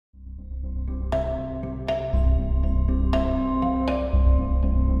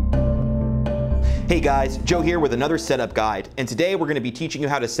Hey guys, Joe here with another setup guide, and today we're going to be teaching you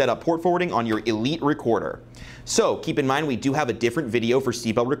how to set up port forwarding on your Elite recorder. So keep in mind we do have a different video for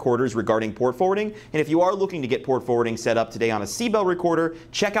C-Bell recorders regarding port forwarding, and if you are looking to get port forwarding set up today on a C-Bell recorder,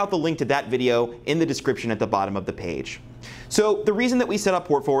 check out the link to that video in the description at the bottom of the page. So the reason that we set up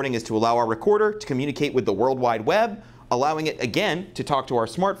port forwarding is to allow our recorder to communicate with the World Wide Web, allowing it again to talk to our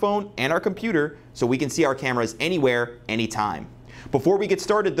smartphone and our computer so we can see our cameras anywhere, anytime. Before we get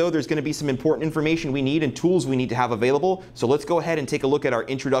started though, there's going to be some important information we need and tools we need to have available, so let's go ahead and take a look at our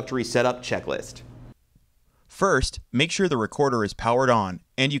introductory setup checklist. First, make sure the recorder is powered on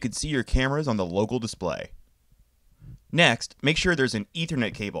and you can see your cameras on the local display. Next, make sure there's an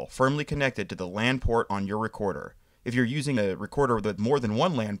Ethernet cable firmly connected to the LAN port on your recorder. If you're using a recorder with more than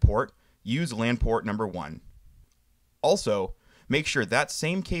one LAN port, use LAN port number 1. Also, make sure that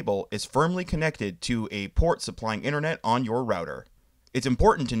same cable is firmly connected to a port supplying internet on your router. It's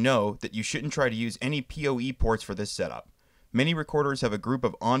important to know that you shouldn't try to use any PoE ports for this setup. Many recorders have a group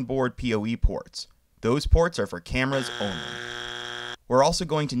of onboard PoE ports. Those ports are for cameras only. We're also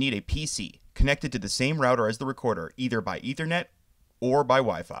going to need a PC connected to the same router as the recorder, either by Ethernet or by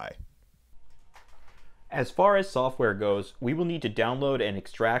Wi-Fi. As far as software goes, we will need to download and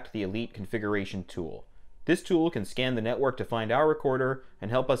extract the Elite configuration tool. This tool can scan the network to find our recorder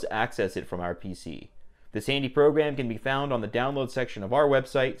and help us access it from our PC. This handy program can be found on the download section of our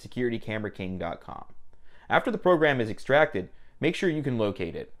website, securitycameraking.com. After the program is extracted, make sure you can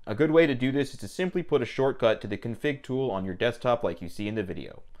locate it. A good way to do this is to simply put a shortcut to the config tool on your desktop like you see in the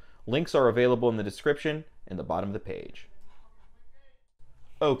video. Links are available in the description in the bottom of the page.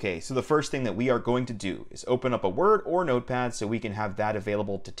 Okay, so the first thing that we are going to do is open up a Word or Notepad so we can have that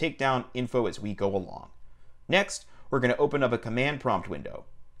available to take down info as we go along. Next, we're going to open up a command prompt window.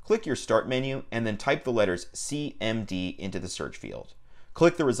 Click your Start menu and then type the letters CMD into the search field.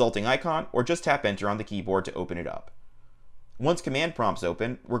 Click the resulting icon or just tap Enter on the keyboard to open it up. Once command prompt's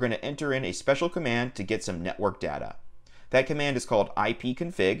open, we're going to enter in a special command to get some network data. That command is called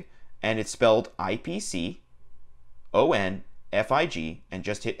ipconfig and it's spelled IPC-ONFIG and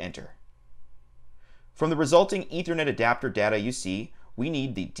just hit Enter. From the resulting Ethernet adapter data you see, we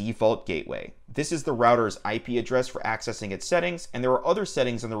need the default gateway. This is the router's IP address for accessing its settings, and there are other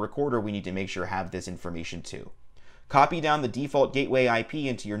settings on the recorder we need to make sure have this information too. Copy down the default gateway IP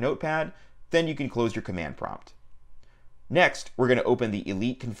into your notepad, then you can close your command prompt. Next, we're going to open the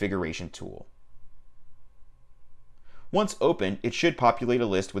Elite configuration tool. Once opened, it should populate a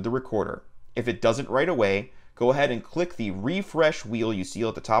list with the recorder. If it doesn't right away, go ahead and click the refresh wheel you see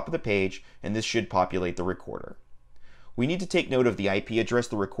at the top of the page, and this should populate the recorder. We need to take note of the IP address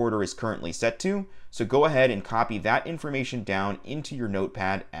the recorder is currently set to, so go ahead and copy that information down into your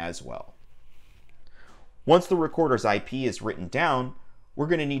notepad as well. Once the recorder's IP is written down, we're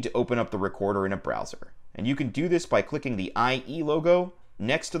going to need to open up the recorder in a browser. And you can do this by clicking the IE logo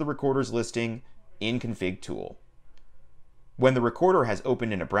next to the recorder's listing in Config Tool. When the recorder has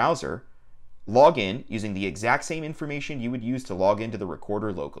opened in a browser, log in using the exact same information you would use to log into the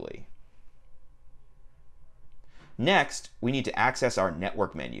recorder locally. Next, we need to access our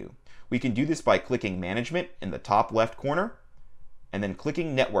network menu. We can do this by clicking Management in the top left corner, and then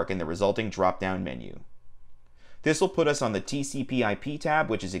clicking Network in the resulting drop-down menu. This will put us on the TCP/IP tab,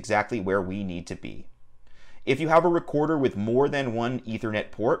 which is exactly where we need to be. If you have a recorder with more than one Ethernet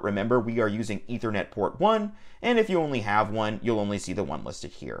port, remember we are using Ethernet port 1, and if you only have one, you'll only see the one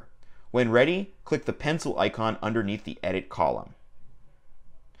listed here. When ready, click the pencil icon underneath the Edit column.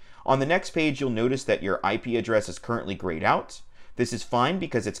 On the next page, you'll notice that your IP address is currently grayed out. This is fine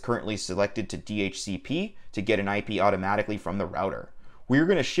because it's currently selected to DHCP to get an IP automatically from the router. We're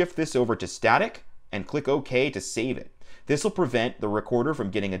going to shift this over to static and click OK to save it. This will prevent the recorder from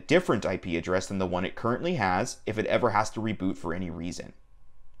getting a different IP address than the one it currently has if it ever has to reboot for any reason.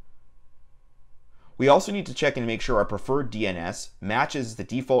 We also need to check and make sure our preferred DNS matches the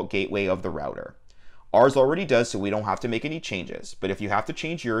default gateway of the router. Ours already does, so we don't have to make any changes, but if you have to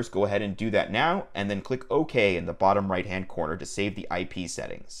change yours, go ahead and do that now, and then click OK in the bottom right-hand corner to save the IP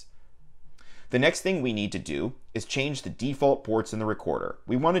settings. The next thing we need to do is change the default ports in the recorder.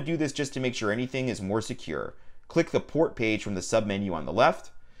 We want to do this just to make sure anything is more secure. Click the port page from the submenu on the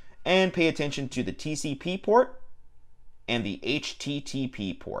left, and pay attention to the TCP port and the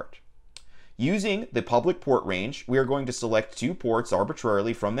HTTP port. Using the public port range, we are going to select 2 ports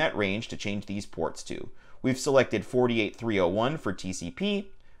arbitrarily from that range to change these ports to. We've selected 48301 for TCP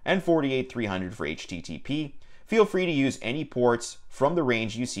and 48300 for HTTP. Feel free to use any ports from the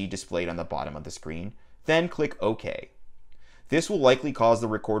range you see displayed on the bottom of the screen, then click OK. This will likely cause the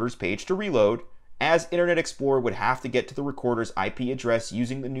recorder's page to reload, as Internet Explorer would have to get to the recorder's IP address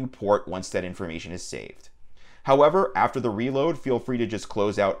using the new port once that information is saved. However, after the reload, feel free to just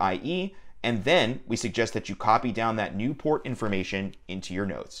close out IE, and then we suggest that you copy down that new port information into your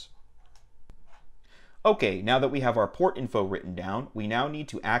notes. Okay, now that we have our port info written down, we now need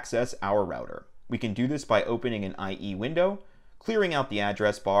to access our router. We can do this by opening an IE window, clearing out the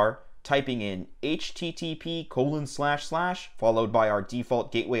address bar, typing in http:// followed by our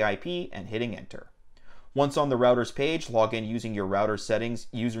default gateway IP and hitting enter. Once on the router's page, log in using your router settings,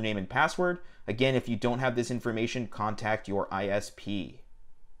 username and password. Again, if you don't have this information, contact your ISP.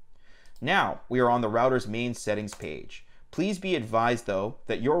 Now, we are on the router's main settings page. Please be advised though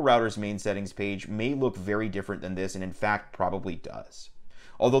that your router's main settings page may look very different than this, and in fact probably does.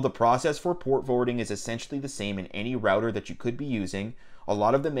 Although the process for port forwarding is essentially the same in any router that you could be using, a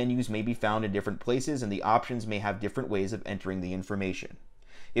lot of the menus may be found in different places and the options may have different ways of entering the information.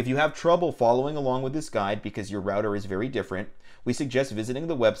 If you have trouble following along with this guide because your router is very different, we suggest visiting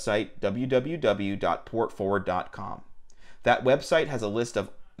the website www.portforward.com. That website has a list of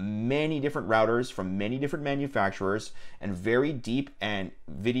many different routers from many different manufacturers and very deep and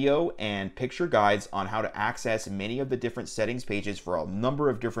video and picture guides on how to access many of the different settings pages for a number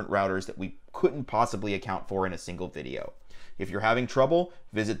of different routers that we couldn't possibly account for in a single video. If you're having trouble,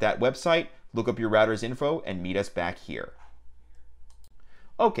 visit that website, look up your router's info, and meet us back here.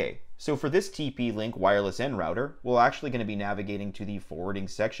 Okay, so for this TP-Link wireless N router, we're actually going to be navigating to the forwarding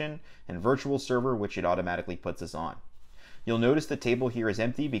section and virtual server, which it automatically puts us on. You'll notice the table here is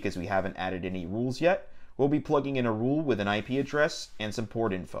empty because we haven't added any rules yet. We'll be plugging in a rule with an IP address and some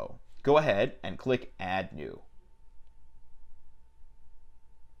port info. Go ahead and click Add New.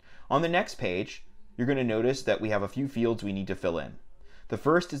 On the next page, you're going to notice that we have a few fields we need to fill in. The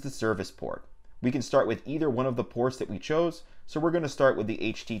first is the service port. We can start with either one of the ports that we chose, so we're going to start with the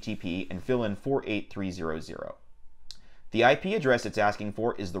HTTP and fill in 48300. The IP address it's asking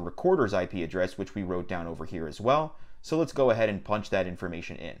for is the recorder's IP address, which we wrote down over here as well, so let's go ahead and punch that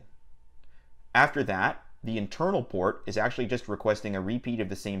information in. After that, the internal port is actually just requesting a repeat of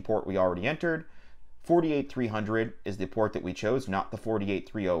the same port we already entered. 48300 is the port that we chose, not the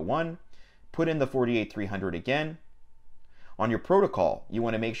 48301. Put in the 48300 again. On your protocol, you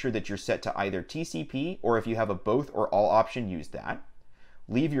want to make sure that you're set to either TCP, or if you have a both or all option, use that.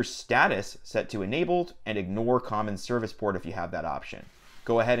 Leave your status set to enabled and ignore common service port if you have that option.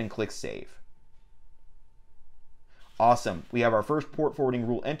 Go ahead and click save. Awesome, we have our first port forwarding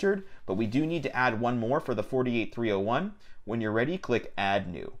rule entered, but we do need to add one more for the 48301. When you're ready, click Add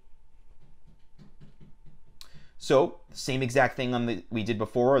New. So, same exact thing we did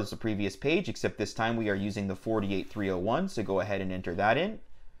before as the previous page, except this time we are using the 48301, so go ahead and enter that in,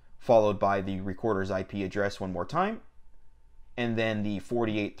 followed by the recorder's IP address one more time, and then the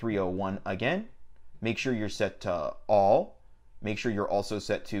 48301 again. Make sure you're set to all, make sure you're also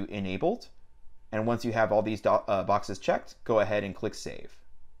set to enabled, and once you have all these boxes checked, go ahead and click Save.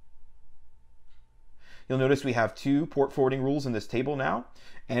 You'll notice we have 2 port forwarding rules in this table now,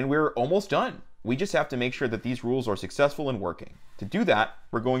 and we're almost done. We just have to make sure that these rules are successful and working. To do that,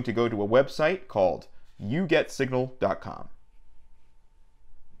 we're going to go to a website called yougetsignal.com.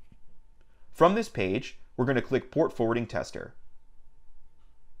 From this page, we're going to click Port Forwarding Tester.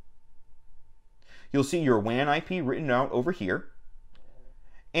 You'll see your WAN IP written out over here,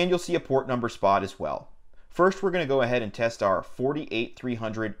 and you'll see a port number spot as well. First, we're going to go ahead and test our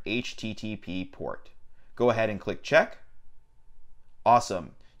 48300 HTTP port. Go ahead and click Check.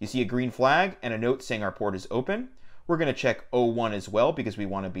 Awesome. You see a green flag and a note saying our port is open. We're going to check 01 as well because we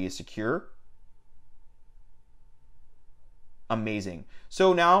want to be secure. Amazing.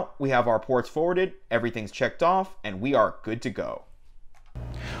 So now we have our ports forwarded, everything's checked off, and we are good to go.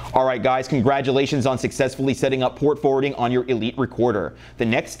 All right, guys, congratulations on successfully setting up port forwarding on your Elite recorder. The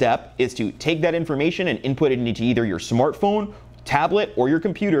next step is to take that information and input it into either your smartphone, tablet, or your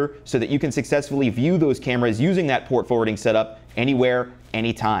computer so that you can successfully view those cameras using that port forwarding setup anywhere,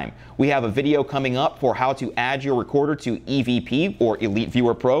 anytime. We have a video coming up for how to add your recorder to EVP, or Elite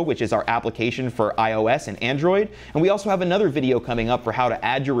Viewer Pro, which is our application for iOS and Android. And we also have another video coming up for how to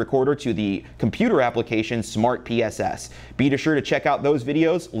add your recorder to the computer application Smart PSS. Be sure to check out those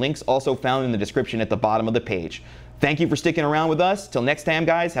videos. Links also found in the description at the bottom of the page. Thank you for sticking around with us. Till next time,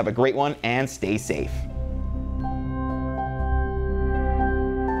 guys, have a great one and stay safe.